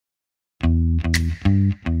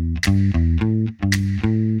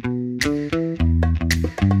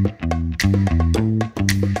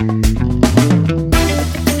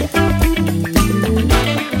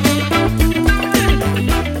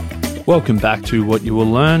Welcome back to What You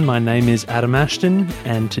Will Learn. My name is Adam Ashton,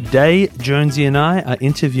 and today Jonesy and I are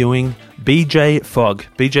interviewing BJ Fogg.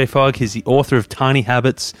 BJ Fogg is the author of Tiny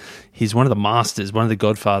Habits. He's one of the masters, one of the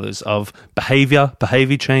godfathers of behavior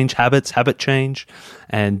change, habit change.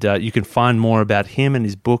 And you can find more about him and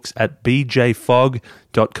his books at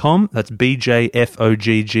bjfogg.com. That's bjfogg.com.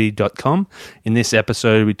 In this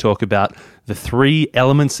episode, we talk about the three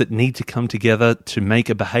elements that need to come together to make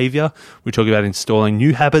a behavior. We talk about installing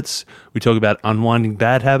new habits. We talk about unwinding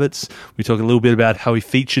bad habits. We talk a little bit about how he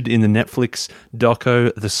featured in the Netflix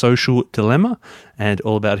doco The Social Dilemma, and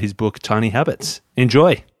all about his book Tiny Habits.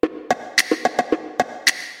 Enjoy.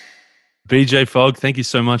 BJ Fogg, thank you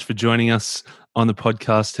so much for joining us on the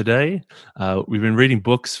podcast today. We've been reading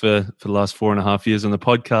books for the last 4.5 years on the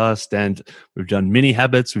podcast, and we've done mini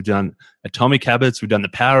habits, we've done atomic habits, we've done the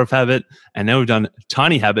power of habit, and now we've done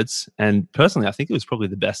tiny habits. And personally, I think it was probably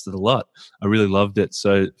the best of the lot. I really loved it.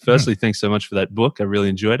 So firstly, thanks so much for that book. I really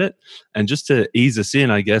enjoyed it. And just to ease us in,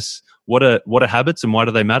 I guess, what are habits and why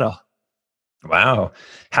do they matter? Wow.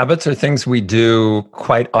 Habits are things we do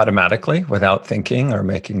quite automatically without thinking or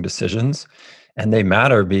making decisions. And they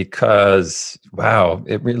matter because,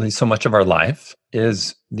 it really, so much of our life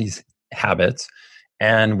is these habits.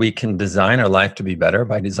 And we can design our life to be better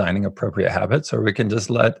by designing appropriate habits, or we can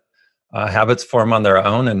just let habits form on their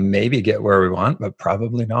own and maybe get where we want, but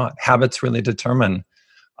probably not. Habits really determine,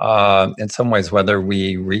 in some ways, whether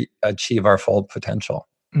we achieve our full potential.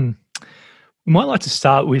 We might like to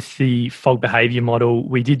start with the Fogg behavior model.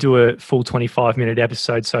 We did do a full 25-minute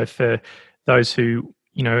episode. So for those who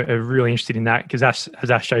are really interested in that, because as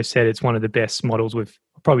Asho said, it's one of the best models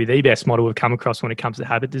probably the best model we've come across when it comes to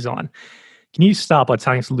habit design. Can you start by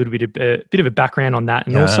telling us a little bit of a background on that,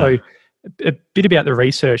 and also a bit about the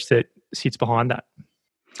research that sits behind that?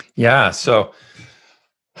 Yeah, so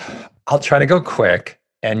I'll try to go quick,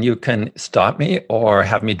 and you can stop me or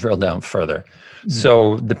have me drill down further.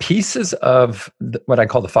 So the pieces of what I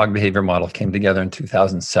call the Fogg behavior model came together in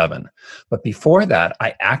 2007. But before that,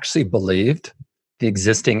 I actually believed the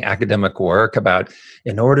existing academic work about,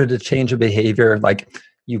 in order to change a behavior, like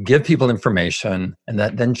you give people information and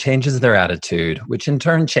that then changes their attitude, which in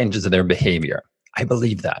turn changes their behavior. I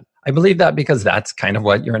believe that. I believe that because that's kind of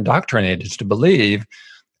what you're indoctrinated to believe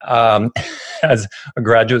as a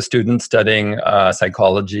graduate student studying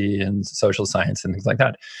psychology and social science and things like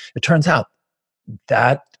that. It turns out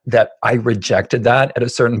that I rejected that at a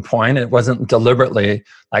certain point. It wasn't deliberately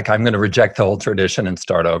like I'm going to reject the whole tradition and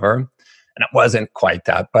start over. And it wasn't quite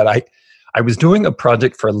that. But I was doing a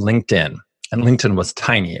project for LinkedIn, and LinkedIn was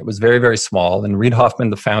tiny. It was very, very small. And Reid Hoffman,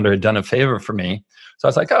 the founder, had done a favor for me. So I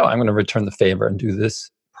was like, I'm going to return the favor and do this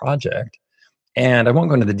project. And I won't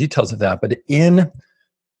go into the details of that. But in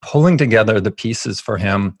pulling together the pieces for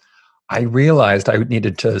him, I realized I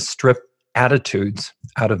needed to strip attitudes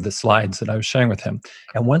out of the slides that I was sharing with him.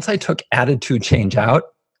 And once I took attitude change out,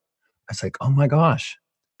 I was like, oh my gosh,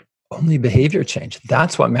 only behavior change.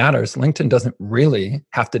 That's what matters. LinkedIn doesn't really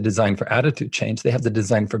have to design for attitude change. They have to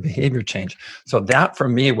design for behavior change. So that for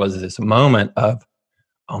me was this moment of,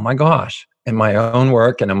 oh my gosh, in my own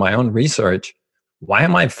work and in my own research, why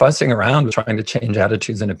am I fussing around with trying to change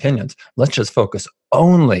attitudes and opinions? Let's just focus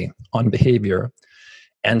only on behavior.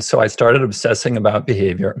 And so I started obsessing about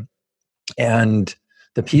behavior. And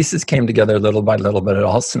the pieces came together little by little, but it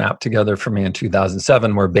all snapped together for me in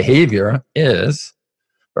 2007, where behavior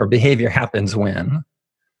happens when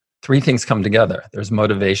three things come together. There's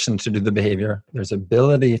motivation to do the behavior, there's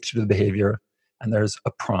ability to do the behavior, and there's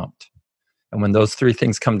a prompt. And when those three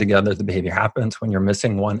things come together, the behavior happens. When you're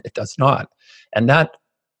missing one, it does not. And that,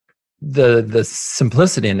 the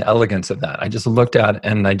simplicity and elegance of that, I just looked at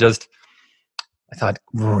and I thought,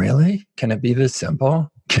 really? Can it be this simple?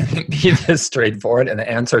 Can it be this straightforward? And the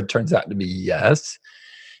answer turns out to be yes.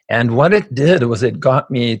 And what it did was it got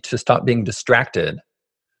me to stop being distracted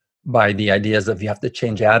by the ideas of you have to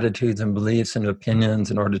change attitudes and beliefs and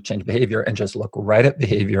opinions in order to change behavior, and just look right at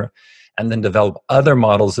behavior and then develop other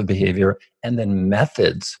models of behavior and then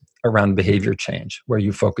methods around behavior change where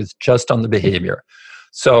you focus just on the behavior.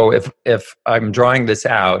 So if I'm drawing this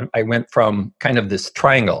out, I went from kind of this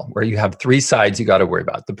triangle where you have three sides you got to worry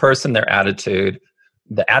about: the person, their attitude,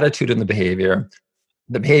 the attitude and the behavior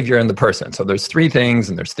and the person. So there's three things,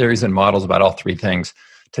 and there's theories and models about all three things,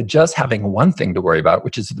 to just having one thing to worry about,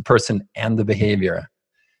 which is the person and the behavior.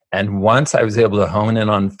 And once I was able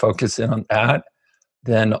to focus in on that,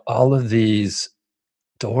 then all of these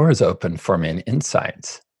doors opened for me and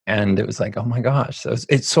insights. And it was like, oh my gosh. So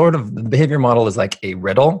it's sort of, the behavior model is like a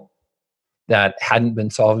riddle that hadn't been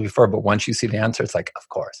solved before. But once you see the answer, it's like, of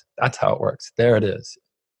course, that's how it works. There it is.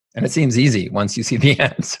 And it seems easy once you see the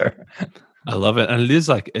answer. I love it. And it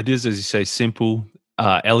is, as you say, simple,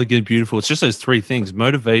 elegant, beautiful. It's just those three things: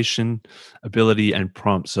 motivation, ability, and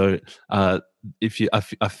prompt. So I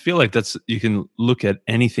feel like you can look at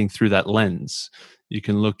anything through that lens. You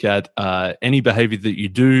can look at any behavior that you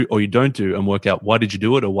do or you don't do and work out why did you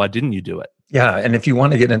do it or why didn't you do it. Yeah. And if you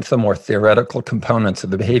want to get into the more theoretical components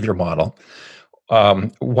of the behavior model,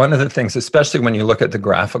 one of the things, especially when you look at the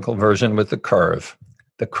graphical version with the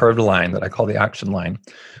curved line that I call the action line,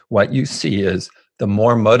 what you see is the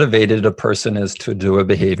more motivated a person is to do a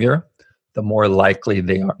behavior, the more likely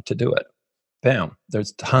they are to do it. Bam.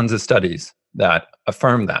 There's tons of studies that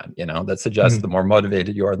affirm that, that suggest the more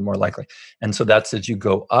motivated you are, the more likely. And so that's as you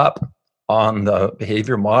go up on the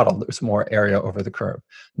behavior model, there's more area over the curve.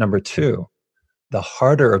 Number two, the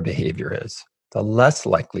harder a behavior is, the less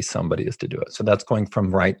likely somebody is to do it. So that's going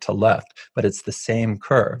from right to left, but it's the same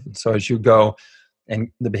curve. And so as you go and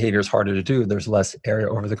the behavior is harder to do, there's less area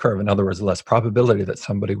over the curve. In other words, less probability that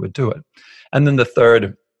somebody would do it. And then the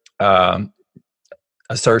third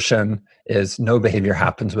assertion is no behavior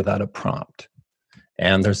happens without a prompt.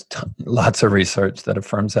 And there's lots of research that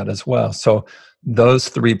affirms that as well. So those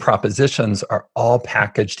three propositions are all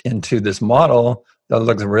packaged into this model that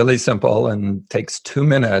looks really simple and takes 2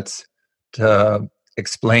 minutes to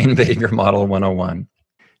explain Behavior Model 101.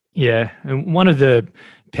 Yeah. And one of the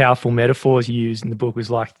powerful metaphors you used in the book was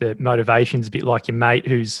like the motivation's a bit like your mate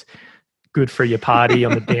who's good for your party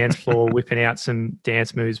on the dance floor, whipping out some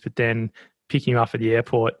dance moves, but then picking you up at the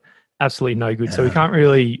airport, absolutely no good. Yeah. So we can't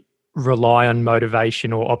really rely on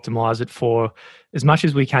motivation or optimize it for as much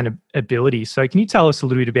as we can ability. So can you tell us a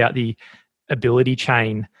little bit about the ability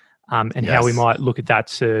chain and how we might look at that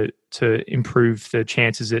to improve the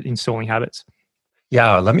chances at installing habits?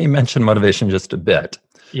 Yeah, let me mention motivation just a bit.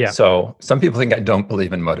 Yeah. So some people think I don't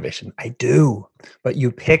believe in motivation. I do, but you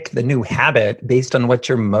pick the new habit based on what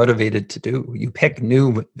you're motivated to do. You pick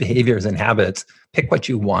new behaviors and habits, pick what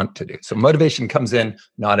you want to do. So motivation comes in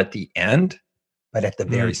not at the end, but at the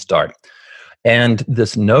very start. And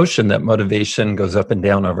this notion that motivation goes up and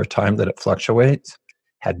down over time, that it fluctuates,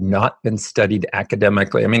 had not been studied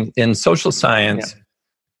academically. I mean, in social science,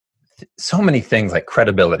 so many things like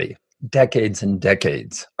credibility, decades and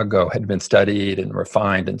decades ago had been studied and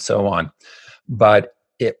refined and so on. But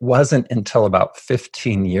it wasn't until about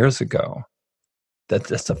 15 years ago that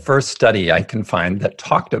that's the first study I can find that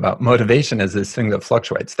talked about motivation as this thing that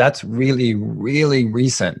fluctuates. That's really, really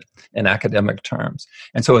recent in academic terms.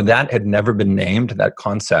 And so that had never been named, that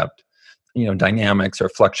concept, dynamics or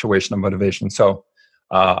fluctuation of motivation. So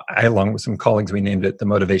I, along with some colleagues, we named it the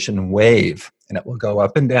motivation wave, and it will go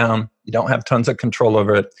up and down. You don't have tons of control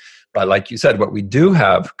over it. But like you said, what we do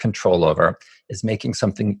have control over is making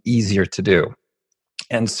something easier to do.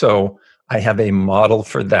 And so I have a model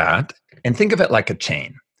for that. And think of it like a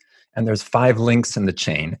chain. And there's 5 links in the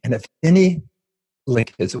chain. And if any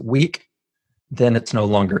link is weak, then it's no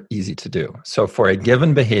longer easy to do. So for a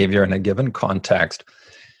given behavior in a given context,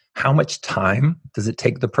 how much time does it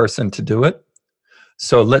take the person to do it?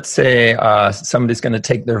 So let's say somebody's going to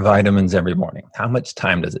take their vitamins every morning. How much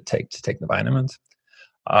time does it take to take the vitamins?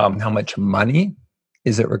 How much money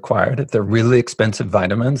is it required? If they're really expensive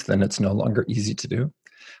vitamins, then it's no longer easy to do.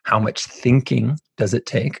 How much thinking does it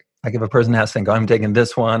take? Like if a person has to think, I'm taking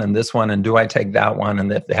this one, and do I take that one?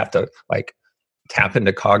 And if they have to tap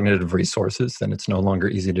into cognitive resources, then it's no longer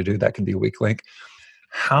easy to do. That could be a weak link.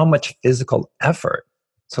 How much physical effort?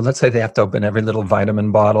 So let's say they have to open every little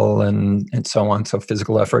vitamin bottle and so on. So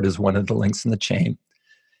physical effort is one of the links in the chain.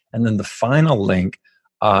 And then the final link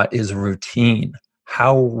is routine.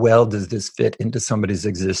 How well does this fit into somebody's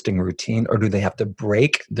existing routine, or do they have to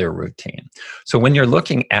break their routine? So when you're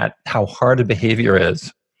looking at how hard a behavior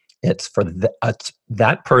is, it's for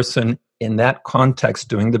that person in that context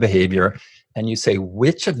doing the behavior, and you say,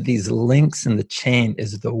 which of these links in the chain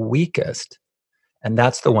is the weakest? And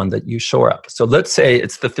that's the one that you shore up. So let's say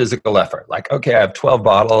it's the physical effort. Like, okay, I have 12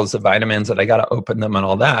 bottles of vitamins and I got to open them and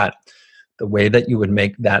all that. The way that you would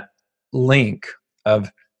make that link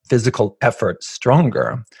of physical effort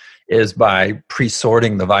stronger is by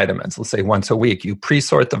pre-sorting the vitamins. Let's say once a week, you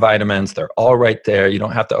pre-sort the vitamins. They're all right there. You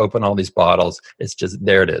don't have to open all these bottles. It's just,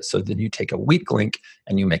 there it is. So then you take a weak link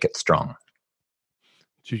and you make it strong.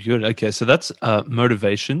 Good. Okay, so that's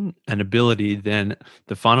motivation and ability. Then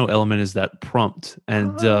the final element is that prompt,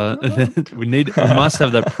 and we must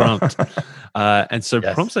have that prompt. And so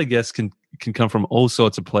prompts, I guess, can come from all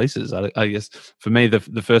sorts of places. I guess for me, the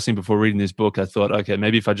first thing before reading this book, I thought, okay,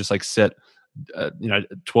 maybe if I just set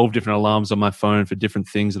 12 different alarms on my phone for different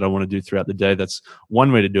things that I want to do throughout the day. That's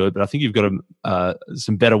one way to do it, but I think you've got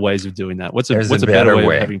some better ways of doing that. What's a better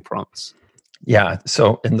way of having prompts? Yeah.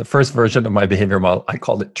 So in the first version of my behavior model, I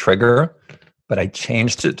called it trigger, but I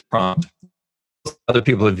changed it to prompt. Other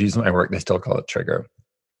people have used my work, they still call it trigger.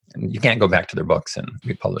 And you can't go back to their books and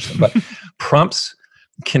republish them. But prompts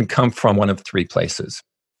can come from one of three places.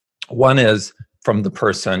 One is from the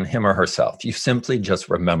person, him or herself. You simply just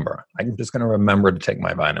remember. I'm just going to remember to take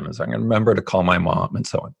my vitamins. I'm going to remember to call my mom and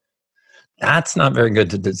so on. That's not very good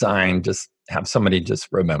to design, just have somebody just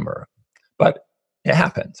remember. But it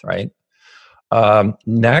happens, right?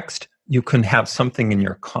 Next, you can have something in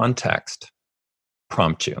your context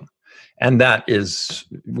prompt you. And that's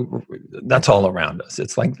all around us.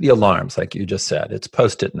 It's like the alarms, like you just said. It's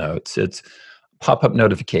Post-it notes. It's pop-up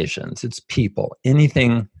notifications. It's people.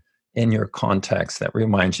 Anything in your context that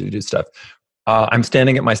reminds you to do stuff. I'm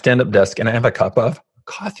standing at my stand-up desk and I have a cup of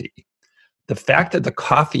coffee. The fact that the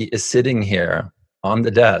coffee is sitting here on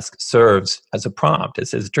the desk serves as a prompt. It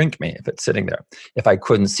says, drink me, if it's sitting there. If I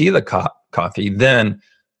couldn't see the coffee, then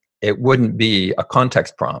it wouldn't be a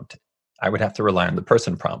context prompt. I would have to rely on the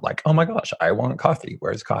person prompt, like, oh my gosh, I want coffee.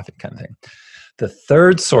 Where's coffee, kind of thing. The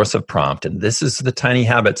third source of prompt, and this is the tiny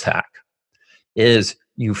habits hack, is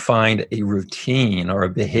you find a routine or a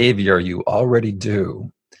behavior you already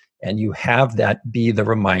do, and you have that be the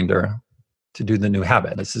reminder to do the new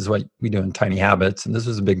habit. This is what we do in Tiny Habits, and this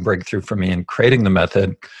was a big breakthrough for me in creating the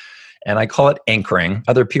method. And I call it anchoring.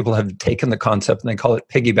 Other people have taken the concept and they call it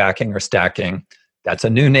piggybacking or stacking. That's a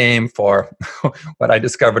new name for what I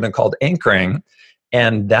discovered and called anchoring.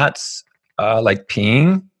 And that's like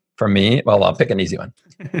peeing for me. Well, I'll pick an easy one.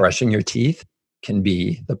 Brushing your teeth can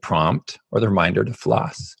be the prompt or the reminder to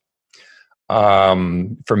floss.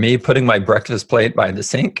 For me, putting my breakfast plate by the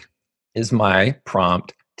sink is my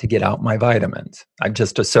prompt to get out my vitamins. I've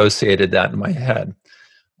just associated that in my head.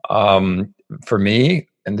 For me,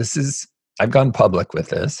 and I've gone public with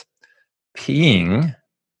this, peeing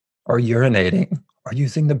or urinating or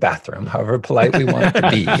using the bathroom, however polite we want it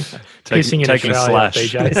to be. Taking a slash.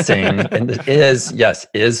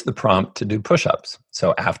 Is the prompt to do push-ups.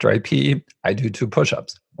 So after I pee, I do 2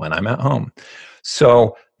 push-ups when I'm at home.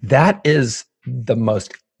 So that is the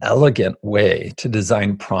most elegant way to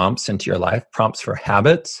design prompts into your life, prompts for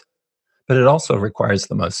habits, but it also requires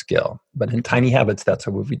the most skill. But in Tiny Habits, that's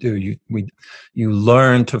what we do. You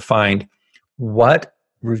learn to find, what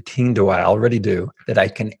routine do I already do that I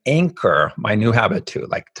can anchor my new habit to,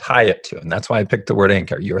 like tie it to. And that's why I picked the word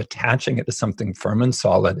anchor. You're attaching it to something firm and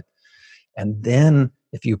solid. And then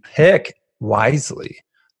if you pick wisely,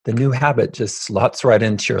 the new habit just slots right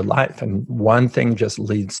into your life. And one thing just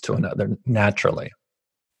leads to another naturally.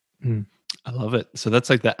 I love it. So that's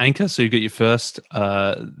like the anchor. So you get your first,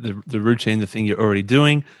 the routine, the thing you're already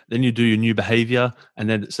doing. Then you do your new behavior, and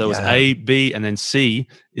then it's A, B, and then C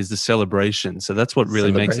is the celebration. So that's what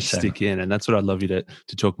really makes it stick in, and that's what I'd love you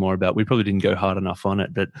to talk more about. We probably didn't go hard enough on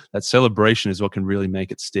it, but that celebration is what can really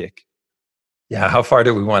make it stick. Yeah, how far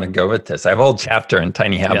do we want to go with this? I have a whole chapter in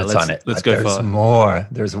Tiny Habits on it. Let's go far. More.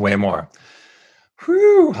 There's way more.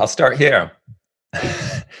 Whew, I'll start here.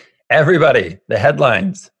 Everybody, the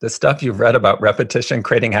headlines, the stuff you've read about repetition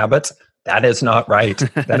creating habits, that is not right.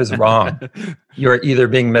 That is wrong. You're either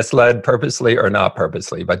being misled purposely or not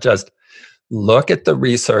purposely, but just look at the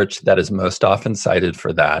research that is most often cited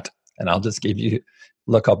for that. And I'll just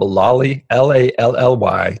look up Lally,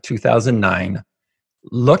 Lally, 2009.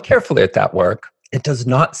 Look carefully at that work. It does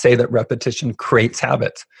not say that repetition creates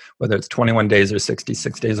habits, whether it's 21 days or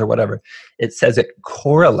 66 days or whatever. It says it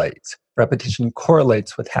correlates. Repetition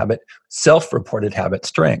correlates with habit, self-reported habit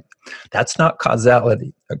strength. That's not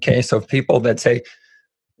causality, okay? So people that say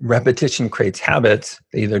repetition creates habits,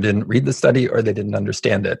 they either didn't read the study or they didn't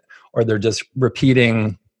understand it, or they're just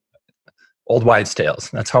repeating old wives' tales.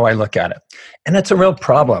 That's how I look at it. And it's a real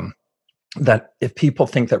problem that if people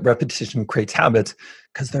think that repetition creates habits,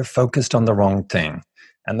 because they're focused on the wrong thing.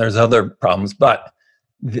 And there's other problems, but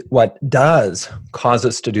what does cause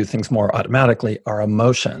us to do things more automatically are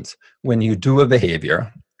emotions. When you do a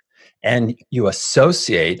behavior and you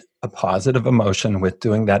associate a positive emotion with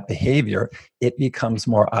doing that behavior, it becomes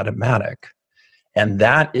more automatic. And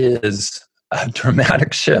that is a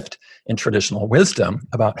dramatic shift in traditional wisdom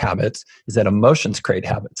about habits, is that emotions create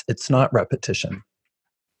habits. It's not repetition.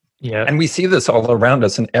 Yeah. And we see this all around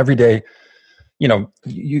us in everyday,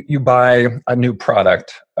 you buy a new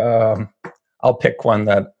product. I'll pick one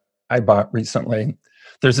that I bought recently.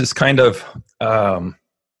 There's this kind of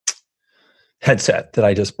headset that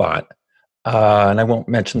I just bought. And I won't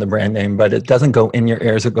mention the brand name, but it doesn't go in your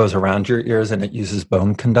ears. It goes around your ears and it uses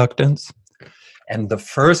bone conductance. And the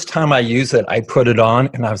first time I used it, I put it on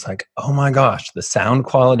and I was like, oh my gosh, the sound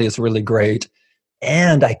quality is really great.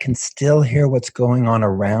 And I can still hear what's going on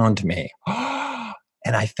around me.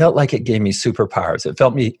 And I felt like it gave me superpowers. It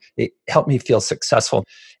helped me feel successful.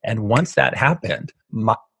 And once that happened,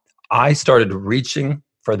 I started reaching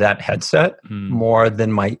for that headset more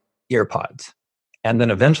than my earpods. And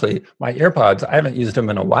then eventually my earpods, I haven't used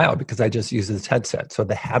them in a while because I just use this headset. So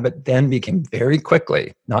the habit then became very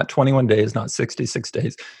quickly, not 21 days, not 66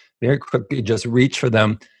 days, very quickly just reach for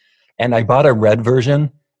them. And I bought a red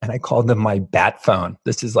version and I called them my bat phone.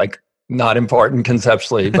 This is like not important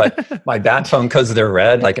conceptually, but my bat phone, because they're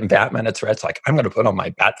red, like in Batman, it's red. It's like, I'm going to put on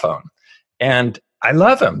my bat phone. And I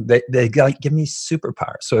love them. They give me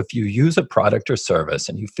superpower. So if you use a product or service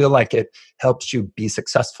and you feel like it helps you be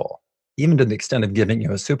successful, even to the extent of giving you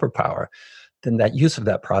a superpower, then that use of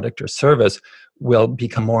that product or service will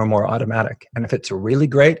become more and more automatic. And if it's really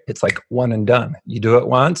great, it's like one and done. You do it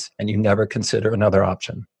once and you never consider another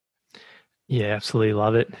option. Yeah, absolutely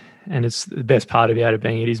love it. And it's the best part about it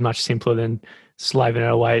being it is much simpler than slaving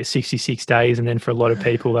it away at 66 days. And then for a lot of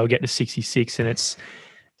people, they'll get to 66 and it's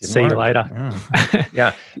see you later.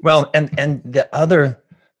 Yeah. Well, and the other,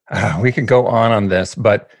 we could go on this,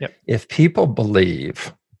 but if people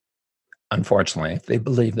believe, unfortunately, if they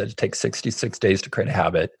believe that it takes 66 days to create a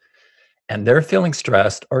habit and they're feeling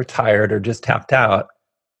stressed or tired or just tapped out,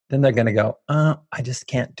 then they're going to go, I just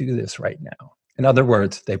can't do this right now. In other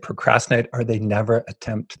words, they procrastinate or they never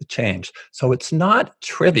attempt to change. So it's not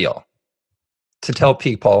trivial to tell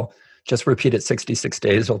people, just repeat it 66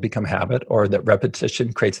 days, it'll become habit, or that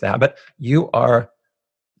repetition creates the habit. You're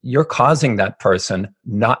causing that person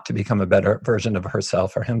not to become a better version of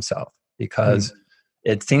herself or himself because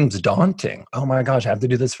it seems daunting. Oh my gosh, I have to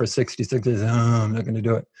do this for 66 days. I'm not going to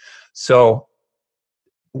do it. So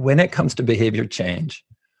when it comes to behavior change,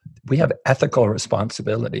 we have ethical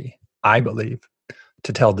responsibility, I believe,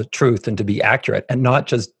 to tell the truth and to be accurate and not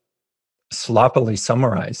just sloppily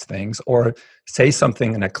summarize things or say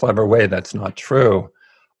something in a clever way that's not true,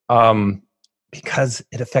 because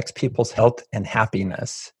it affects people's health and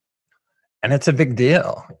happiness. And it's a big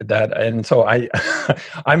deal. And so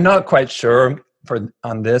I'm not quite sure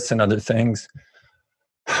on this and other things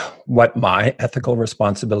what my ethical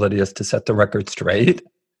responsibility is to set the record straight.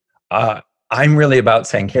 I'm really about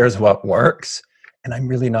saying, here's what works. And I'm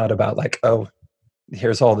really not about like, oh,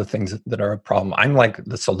 here's all the things that are a problem. I'm like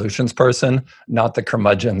the solutions person, not the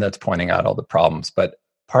curmudgeon that's pointing out all the problems. But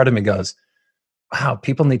part of me goes, wow,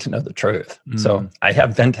 people need to know the truth. So I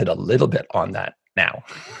have vented a little bit on that now.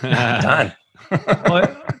 Done.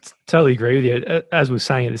 I totally agree with you. As we were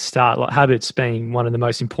saying at the start, like habits being one of the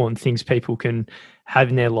most important things people can have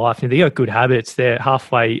in their life. And if they got good habits, they're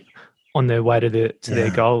halfway on their way to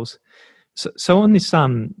their goals. So on this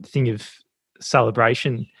thing of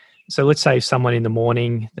celebration, so let's say someone in the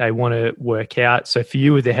morning, they want to work out. So for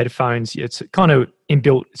you with the headphones, it's kind of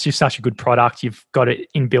inbuilt. It's just such a good product. You've got it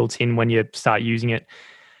inbuilt in when you start using it.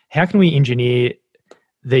 How can we engineer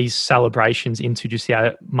these celebrations into just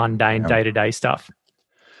our mundane day-to-day stuff?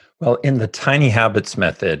 Well, in the Tiny Habits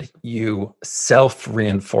method, you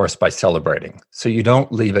self-reinforce by celebrating. So you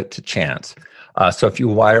don't leave it to chance. So if you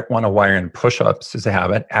want to wire in push-ups as a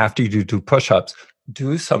habit, after you do push-ups,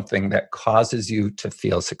 do something that causes you to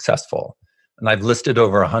feel successful. And I've listed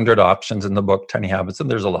over 100 options in the book, Tiny Habits, and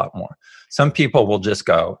there's a lot more. Some people will just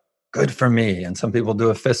go, good for me. And some people do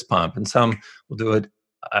a fist pump, and some will do it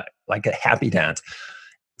like a happy dance.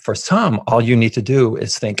 For some, all you need to do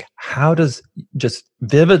is think, just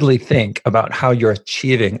vividly think about how you're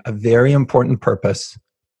achieving a very important purpose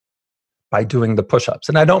by doing the push-ups.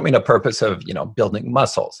 And I don't mean a purpose of, building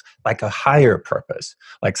muscles, like a higher purpose,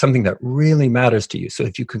 like something that really matters to you. So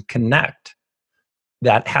if you can connect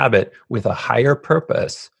that habit with a higher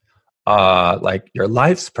purpose, like your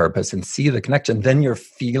life's purpose, and see the connection, then you're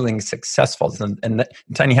feeling successful. And in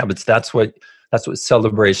Tiny Habits, that's what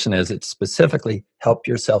celebration is. It's specifically help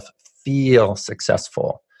yourself feel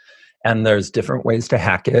successful. And there's different ways to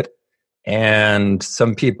hack it. And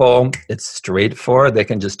some people, it's straightforward. They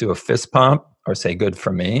can just do a fist pump or say, good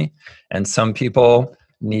for me. And some people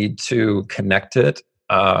need to connect it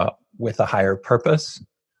with a higher purpose.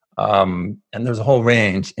 And there's a whole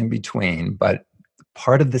range in between. But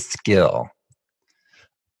part of the skill,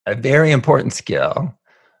 a very important skill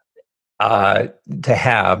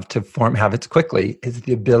to form habits quickly, is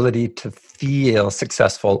the ability to feel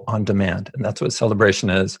successful on demand. And that's what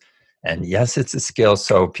celebration is. And yes, it's a skill,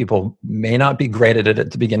 so people may not be great at it at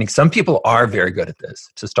the beginning. Some people are very good at this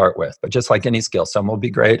to start with, but just like any skill, some will be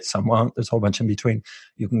great, some won't. There's a whole bunch in between.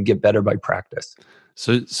 You can get better by practice.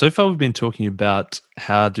 So far we've been talking about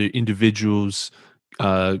how do individuals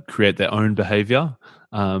create their own behavior,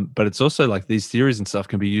 but it's also like these theories and stuff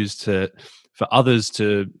can be used for others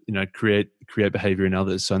to create behavior in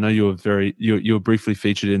others. So I know you were briefly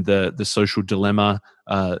featured in the Social Dilemma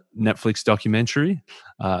Netflix documentary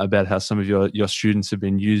about how some of your students have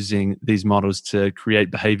been using these models to create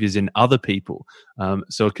behaviors in other people.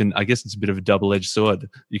 So I guess it's a bit of a double-edged sword.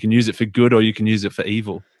 You can use it for good or you can use it for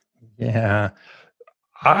evil. Yeah.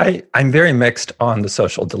 I'm very mixed on the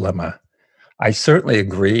Social Dilemma. I certainly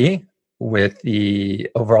agree with the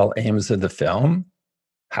overall aims of the film.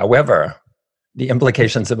 However, the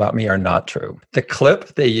implications about me are not true. The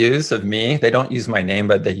clip they use of me, they don't use my name,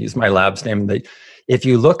 but they use my lab's name. If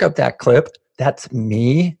you look up that clip, that's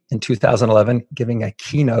me in 2011 giving a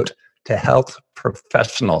keynote to health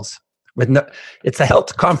professionals. It's a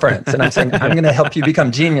health conference, and I'm saying, I'm going to help you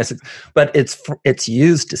become geniuses. But it's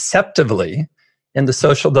used deceptively in the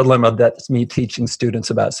Social Dilemma. That's me teaching students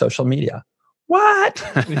about social media. What?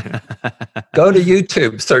 Go to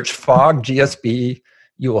YouTube, search Fogg GSB.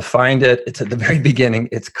 You will find it. It's at the very beginning.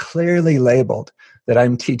 It's clearly labeled that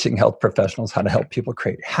I'm teaching health professionals how to help people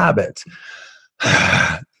create habits.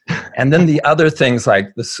 And then the other things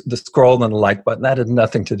like the scroll and the like button, that had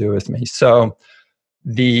nothing to do with me. So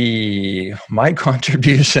my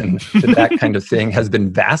contribution to that kind of thing has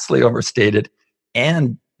been vastly overstated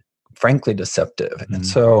and frankly deceptive. Mm-hmm. And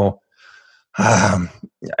so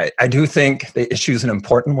I do think the issue is an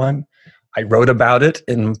important one. I wrote about it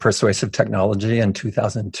in Persuasive Technology in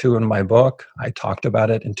 2002 in my book. I talked about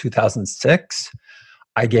it in 2006.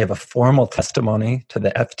 I gave a formal testimony to the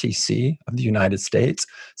FTC of the United States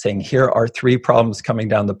saying, here are 3 problems coming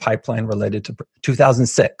down the pipeline related to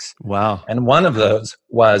 2006. Wow. And one of those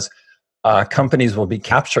was companies will be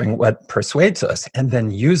capturing what persuades us and then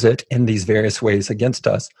use it in these various ways against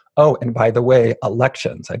us. Oh, and by the way,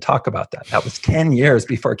 elections. I talk about that. That was 10 years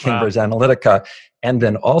before Cambridge Analytica. And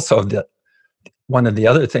then also one of the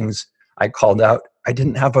other things I called out, I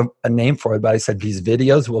didn't have a name for it, but I said these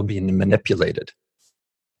videos will be manipulated.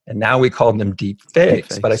 And now we call them deep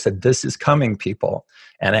fakes. But I said, this is coming, people.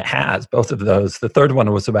 And it has, both of those. The third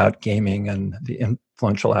one was about gaming and the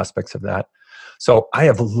influential aspects of that. So I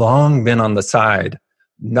have long been on the side,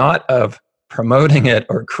 not of promoting it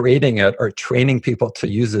or creating it or training people to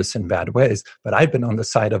use this in bad ways, but I've been on the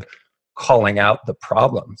side of calling out the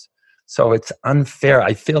problems. So it's unfair.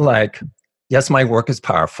 I feel like, yes, my work is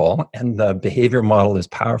powerful and the behavior model is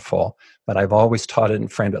powerful, but I've always taught it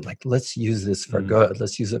and framed it like, let's use this for good.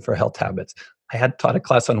 Let's use it for health habits. I had taught a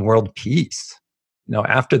class on world peace.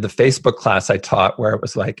 After the Facebook class I taught where it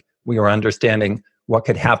was like, we were understanding what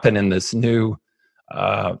could happen in this new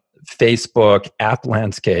Facebook app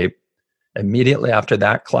landscape. Immediately after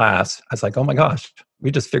that class, I was like, oh my gosh,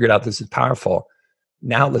 we just figured out this is powerful.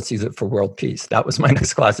 Now let's use it for world peace. That was my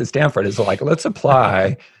next class at Stanford. Is like, let's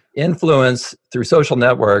apply influence through social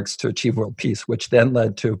networks to achieve world peace, which then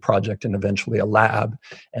led to a project and eventually a lab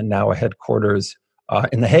and now a headquarters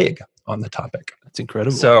in The Hague on the topic. That's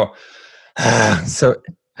incredible. So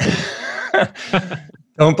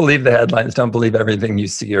don't believe the headlines. Don't believe everything you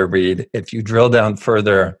see or read. If you drill down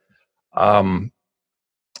further, but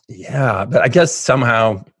I guess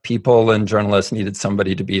somehow people and journalists needed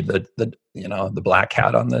somebody to be the black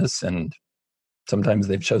hat on this, and sometimes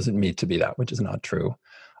they've chosen me to be that, which is not true,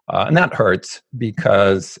 and that hurts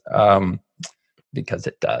because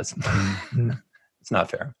it does. It's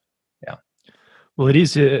not fair. Yeah. Well, it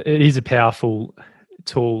is a powerful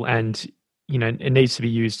tool, and it needs to be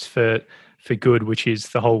used for good, which is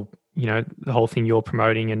the whole thing you're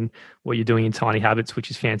promoting and what you're doing in Tiny Habits,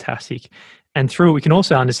 which is fantastic. And through it, we can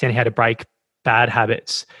also understand how to break bad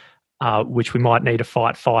habits, which we might need to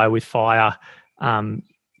fight fire with fire, in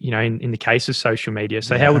the case of social media.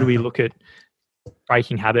 So how would we look at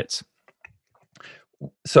breaking habits?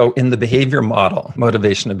 So in the behavior model,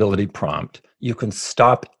 motivation, ability, prompt, you can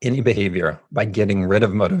stop any behavior by getting rid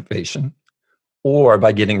of motivation or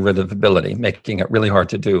by getting rid of ability, making it really hard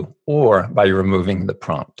to do, or by removing the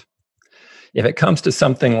prompt. If it comes to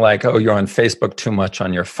something like, oh, you're on Facebook too much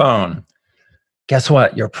on your phone, guess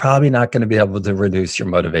what? You're probably not going to be able to reduce your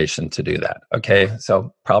motivation to do that. Okay,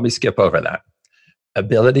 so probably skip over that.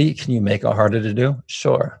 Ability, can you make it harder to do?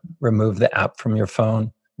 Sure. Remove the app from your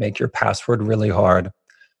phone, make your password really hard,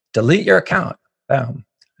 delete your account.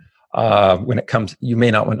 When it comes, you may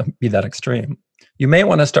not want to be that extreme. You may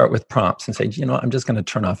want to start with prompts and say, I'm just going to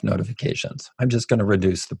turn off notifications. I'm just going to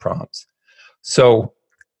reduce the prompts. So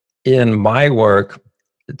in my work,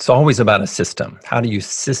 it's always about a system. How do you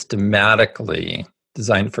systematically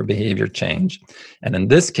design for behavior change? And in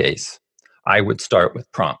this case, I would start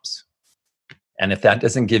with prompts. And if that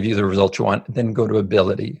doesn't give you the result you want, then go to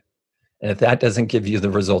ability. And if that doesn't give you the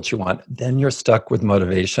results you want, then you're stuck with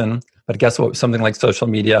motivation. But guess what? Something like social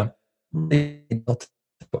media, we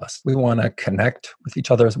want to connect with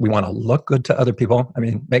each other. We want to look good to other people. I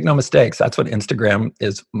mean, make no mistakes. That's what Instagram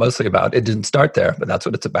is mostly about. It didn't start there, but that's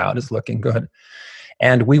what it's about, is looking good.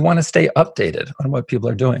 And we want to stay updated on what people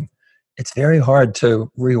are doing. It's very hard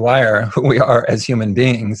to rewire who we are as human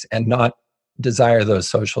beings and not desire those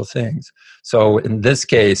social things. So in this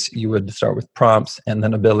case, you would start with prompts and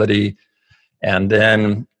then ability. And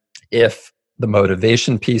then if the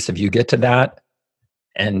motivation piece, if you get to that,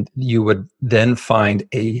 and you would then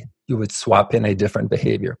you would swap in a different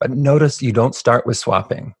behavior. But notice you don't start with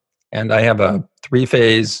swapping. And I have a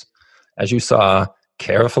 3-phase, as you saw,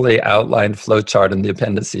 carefully outlined flowchart in the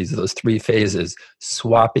appendices, those 3 phases.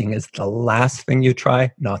 Swapping is the last thing you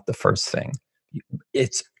try, not the first thing.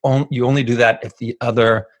 You only do that if the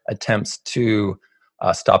other attempts to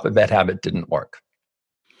stop a bad habit didn't work.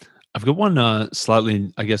 I've got one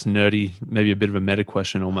slightly, I guess, nerdy, maybe a bit of a meta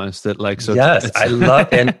question almost. That like, so yes, I love,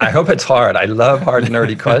 and I hope it's hard. I love hard,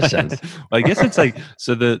 nerdy questions. Well, I guess it's like,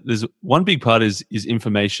 so there's one big part is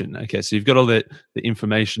information. Okay, so you've got all the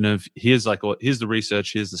information of here's the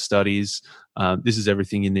research, here's the studies, this is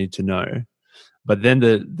everything you need to know. But then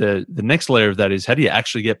the next layer of that is, how do you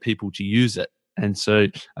actually get people to use it? And so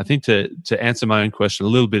I think to answer my own question a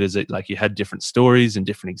little bit, is it like you had different stories and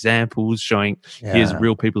different examples showing here's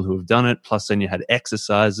real people who have done it, plus then you had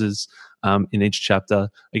exercises in each chapter.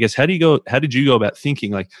 I guess how did you go about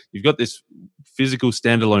thinking, like, you've got this physical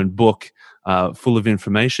standalone book full of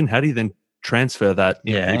information, how do you then transfer that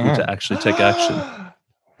into people to actually take action?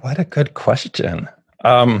 What a good question.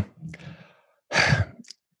 The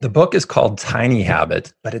book is called Tiny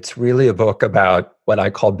Habits, but it's really a book about what I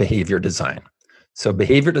call behavior design. So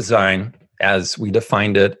behavior design, as we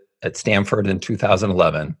defined it at Stanford in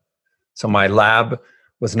 2011. So my lab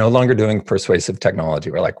was no longer doing persuasive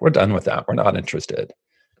technology. We're like, we're done with that. We're not interested.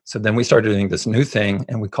 So then we started doing this new thing,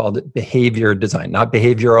 and we called it behavior design, not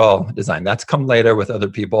behavioral design. That's come later with other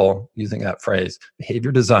people using that phrase,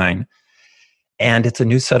 behavior design. And it's a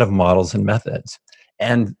new set of models and methods.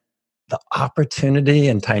 And the opportunity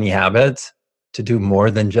in Tiny Habits to do more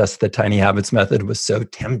than just the Tiny Habits method was so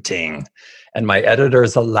tempting. And my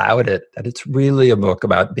editors allowed it, that it's really a book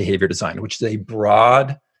about behavior design, which is a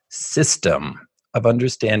broad system of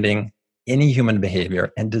understanding any human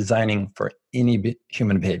behavior and designing for any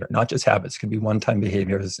human behavior, not just habits. It can be one-time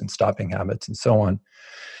behaviors and stopping habits and so on.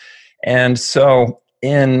 And so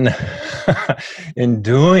in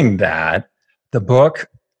doing that, the book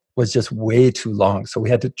was just way too long. So we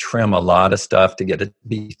had to trim a lot of stuff to get it to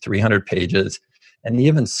be 300 pages. And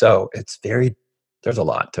even so, there's a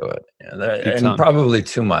lot to it. And probably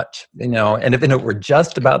too much, and if it were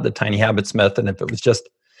just about the Tiny Habits method,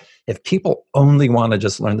 if people only want to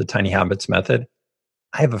just learn the Tiny Habits method,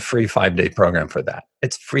 I have a free 5-day program for that.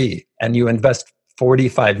 It's free. And you invest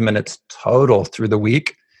 45 minutes total through the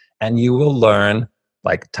week, and you will learn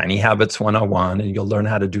like Tiny Habits 101, and you'll learn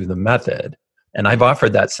how to do the method. And I've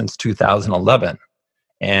offered that since 2011.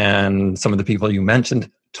 And some of the people you mentioned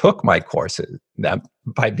took my courses, that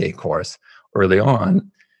 5-day course early on.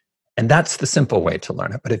 And that's the simple way to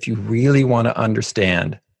learn it. But if you really want to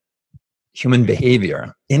understand human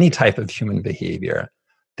behavior, any type of human behavior,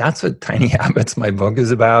 that's what Tiny Habits, my book, is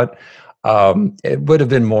about. It would have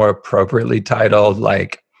been more appropriately titled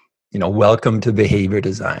like, Welcome to Behavior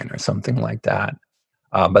Design or something like that.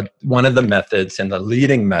 But one of the methods, and the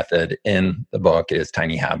leading method in the book, is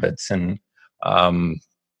Tiny Habits. And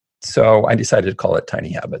so I decided to call it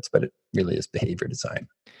Tiny Habits, but it really is behavior design.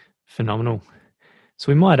 Phenomenal.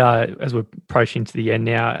 So we might, as we're approaching to the end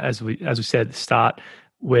now, as we said at the start,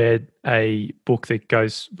 we're a book that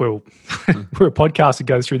goes, we're a podcast that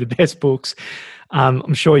goes through the best books.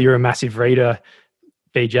 I'm sure you're a massive reader,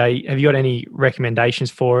 BJ. Have you got any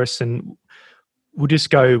recommendations for us? And we'll just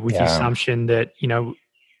go with the assumption that,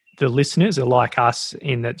 the listeners are like us,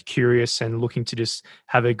 in that curious and looking to just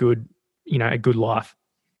have a good life.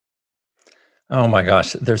 Oh my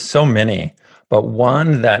gosh, there's so many. But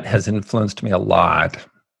one that has influenced me a lot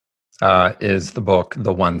is the book,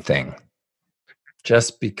 The One Thing.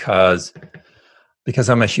 Just because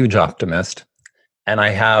I'm a huge optimist, and I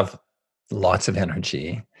have lots of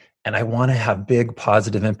energy, and I want to have big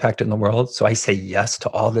positive impact in the world. So I say yes to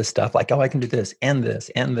all this stuff, like, I can do this and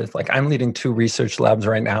this and this. Like, I'm leading 2 research labs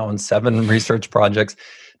right now and 7 research projects.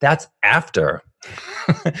 That's after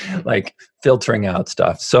like filtering out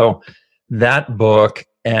stuff. So that book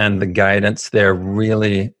and the guidance there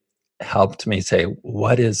really helped me say,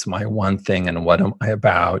 what is my one thing and what am I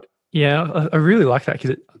about? Yeah, I really like that,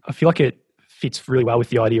 because I feel like it fits really well with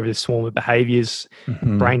the idea of the swarm of behaviors.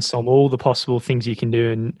 Mhm. Brainstorm all the possible things you can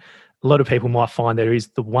do. And a lot of people might find there is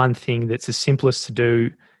the one thing that's the simplest to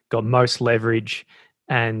do, got most leverage,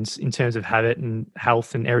 and in terms of habit and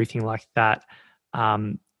health and everything like that,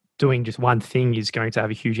 doing just one thing is going to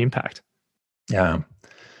have a huge impact. Yeah.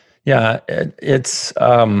 It's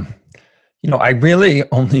I really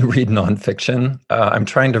only read nonfiction. I'm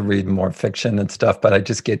trying to read more fiction and stuff, but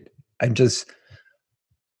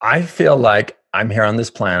I feel like I'm here on this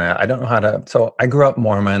planet. I don't know how to. So I grew up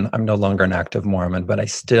Mormon. I'm no longer an active Mormon, but I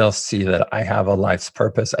still see that I have a life's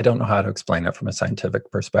purpose. I don't know how to explain it from a scientific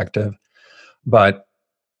perspective, but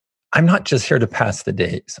I'm not just here to pass the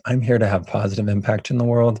days. I'm here to have positive impact in the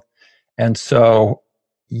world. And so,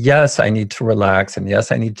 yes, I need to relax, and yes,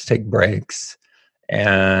 I need to take breaks.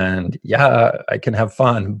 And yeah, I can have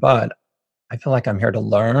fun, but I feel like I'm here to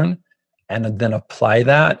learn and then apply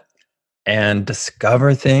that and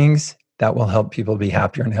discover things that will help people be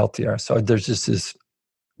happier and healthier. So there's just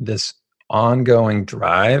this ongoing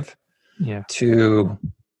drive to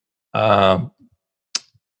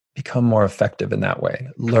become more effective in that way,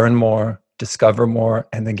 learn more, discover more,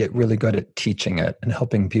 and then get really good at teaching it and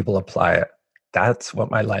helping people apply it. That's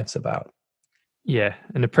what my life's about. Yeah,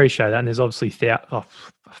 and appreciate that. And there's obviously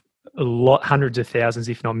hundreds of thousands,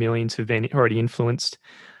 if not millions, who've been already influenced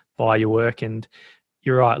by your work. And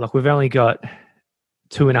you're right. Like, we've only got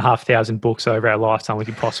 2,500 books over our lifetime we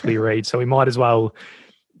could possibly read. So we might as well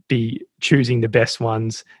be choosing the best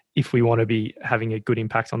ones if we want to be having a good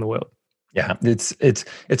impact on the world. Yeah, it's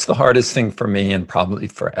the hardest thing for me, and probably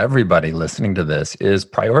for everybody listening to this, is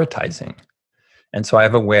prioritizing. And so I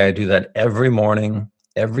have a way I do that every morning,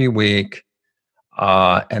 every week,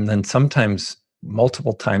 and then sometimes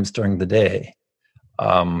multiple times during the day,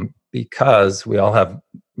 because we all have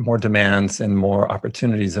more demands and more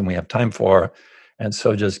opportunities than we have time for. And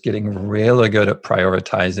so just getting really good at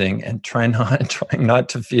prioritizing and trying not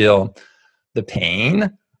to feel the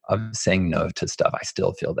pain of saying no to stuff. I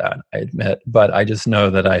still feel that, I admit, but I just know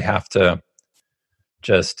that I have to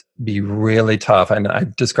just be really tough. And I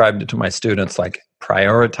described it to my students like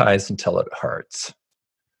prioritize until it hurts,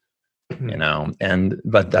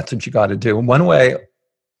 but that's what you got to do. One way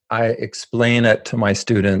I explain it to my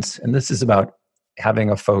students, and this is about having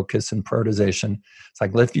a focus and prioritization. It's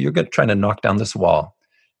like, if you're trying to knock down this wall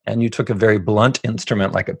and you took a very blunt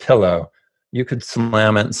instrument like a pillow, you could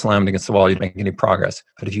slam it against the wall, you'd make any progress.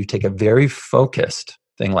 But if you take a very focused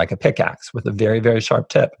thing like a pickaxe with a very, very sharp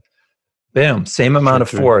tip, boom, same amount of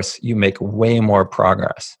force, you make way more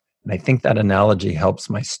progress. And I think that analogy helps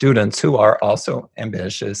my students, who are also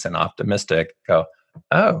ambitious and optimistic, go,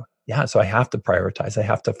 oh, yeah, so I have to prioritize, I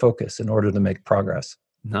have to focus in order to make progress.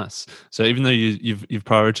 Nice. So even though you've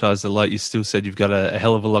prioritized a lot, you still said you've got a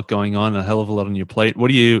hell of a lot going on, a hell of a lot on your plate.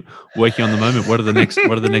 What are you working on the moment? What are the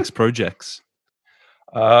next projects?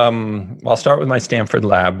 I'll start with my Stanford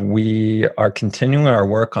lab. We are continuing our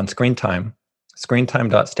work on screen time.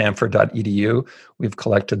 Screentime.stanford.edu. We've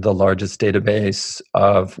collected the largest database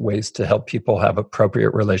of ways to help people have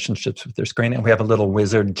appropriate relationships with their screen, and we have a little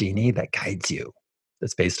wizard genie that guides you.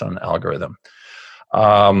 That's based on an algorithm.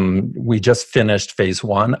 We just finished phase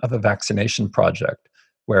 1 of a vaccination project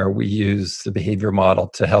where we use the behavior model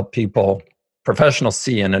to help professionals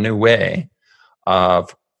see in a new way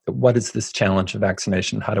of what is this challenge of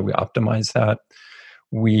vaccination? How do we optimize that?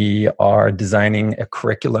 We are designing a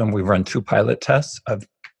curriculum. We've run 2 pilot tests of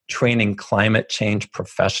training climate change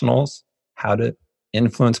professionals how to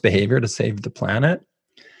influence behavior to save the planet.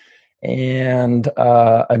 And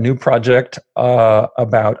a new project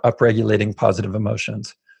about upregulating positive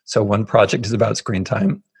emotions. So one project is about screen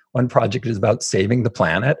time. One project is about saving the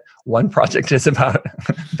planet. One project is about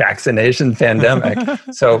vaccination pandemic.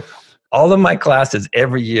 So all of my classes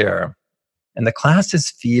every year, and the classes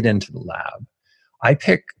feed into the lab. I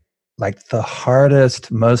pick like the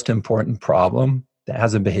hardest, most important problem that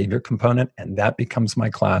has a behavior component, and that becomes my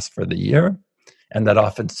class for the year. And that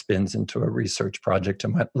often spins into a research project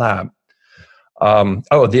in my lab.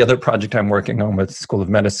 The other project I'm working on with the School of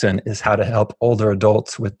Medicine is how to help older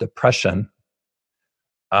adults with depression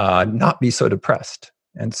not be so depressed.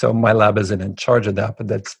 And so my lab isn't in charge of that, but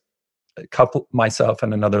that's myself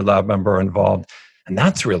and another lab member are involved. And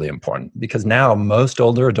that's really important because now most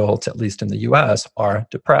older adults, at least in the US, are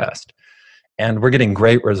depressed. And we're getting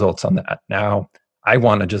great results on that. Now, I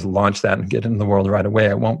want to just launch that and get into the world right away.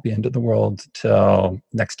 I won't be into the world till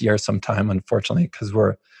next year sometime, unfortunately, because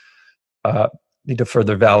we're need to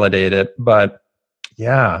further validate it. But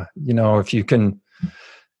yeah, if you can,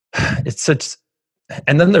 it's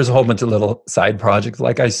and then there's a whole bunch of little side projects,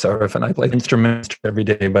 like I surf and I play instruments every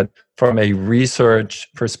day. But from a research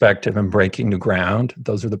perspective and breaking new ground,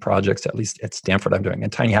 those are the projects, at least at Stanford, I'm doing.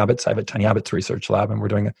 And Tiny Habits, I have a Tiny Habits research lab, and we're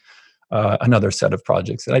doing another set of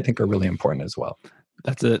projects that I think are really important as well.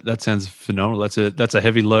 That sounds phenomenal. That's a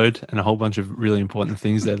heavy load and a whole bunch of really important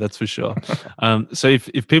things there. That's for sure. So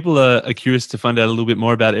if people are curious to find out a little bit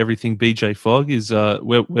more about everything BJ Fogg is,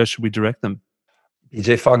 where should we direct them?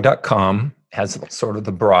 bjfogg.com has sort of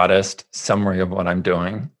the broadest summary of what I'm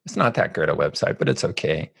doing. It's not that great a website, but it's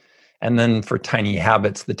okay. And then for Tiny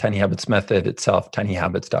Habits, the Tiny Habits method itself,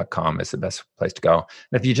 tinyhabits.com is the best place to go.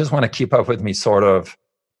 And if you just want to keep up with me, sort of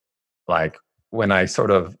like when I sort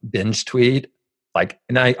of binge tweet,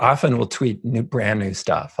 and I often will tweet brand new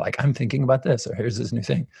stuff. Like, I'm thinking about this, or here's this new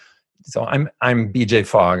thing. So I'm BJ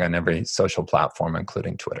Fogg on every social platform,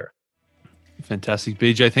 including Twitter. Fantastic,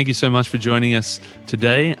 BJ. Thank you so much for joining us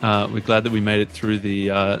today. We're glad that we made it through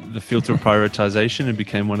the filter of prioritization and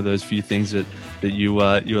became one of those few things that you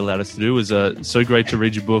allowed us to do. It was so great to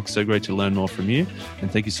read your book, so great to learn more from you,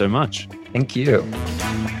 and thank you so much. Thank you.